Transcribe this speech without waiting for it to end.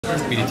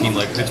beat a team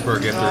like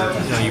Pittsburgh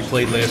after you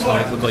played last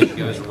night? It looked like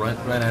you guys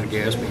ran out of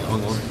gas, but you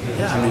hung on.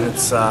 Yeah, I mean it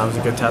was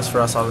a good test for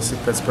us. Obviously,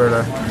 Pittsburgh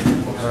are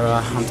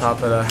on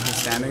top of the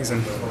standings,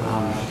 and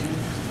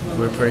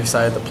we were pretty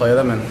excited to play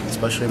them, and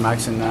especially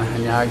Max and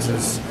Yags.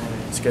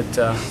 It's good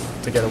to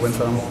get a win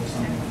for them.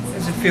 How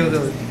does it feel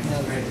to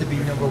be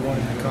number one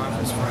in the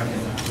conference finally?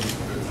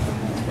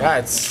 Yeah,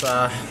 it's.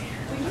 I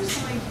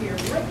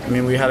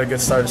mean, we had a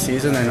good start of the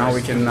season, and now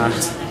we can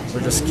we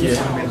just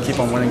keep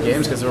on winning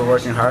games because we're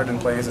working hard and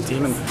playing as a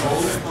team. And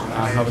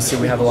obviously,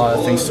 we have a lot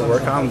of things to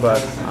work on,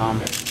 but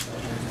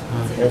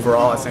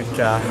overall, I think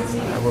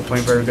we're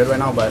playing very good right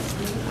now. But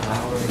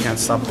we can't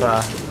stop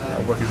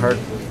working hard.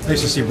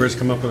 Nice to see Briz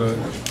come up with a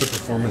good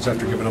performance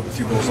after giving up a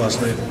few goals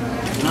last night.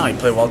 No, he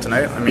played well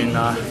tonight. I mean,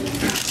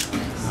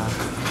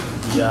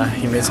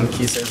 he made some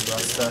key saves for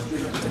us to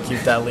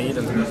keep that lead.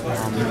 And in the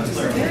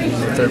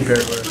third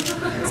period,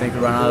 I think we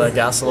ran out of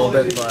gas a little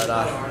bit, but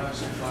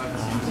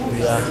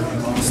we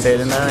stayed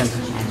in there and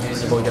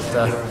was able to get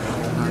the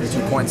 2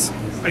 points.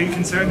 Are you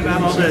concerned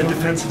about all the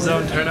defensive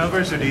zone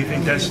turnovers, or do you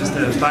think that's just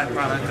a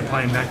byproduct of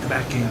playing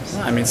back-to-back games?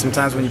 I mean,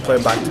 sometimes when you play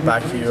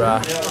back-to-back, you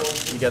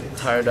get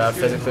tired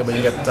physically, but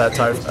you get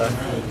tired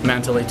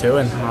mentally too,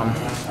 and I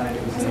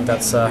think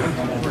that's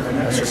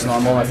just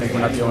normal. I think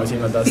we're not the only team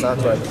that does that,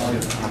 but I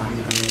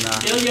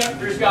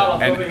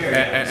mean,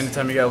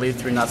 anytime you got a lead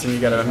 3-0, you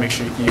got to make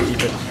sure you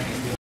keep it.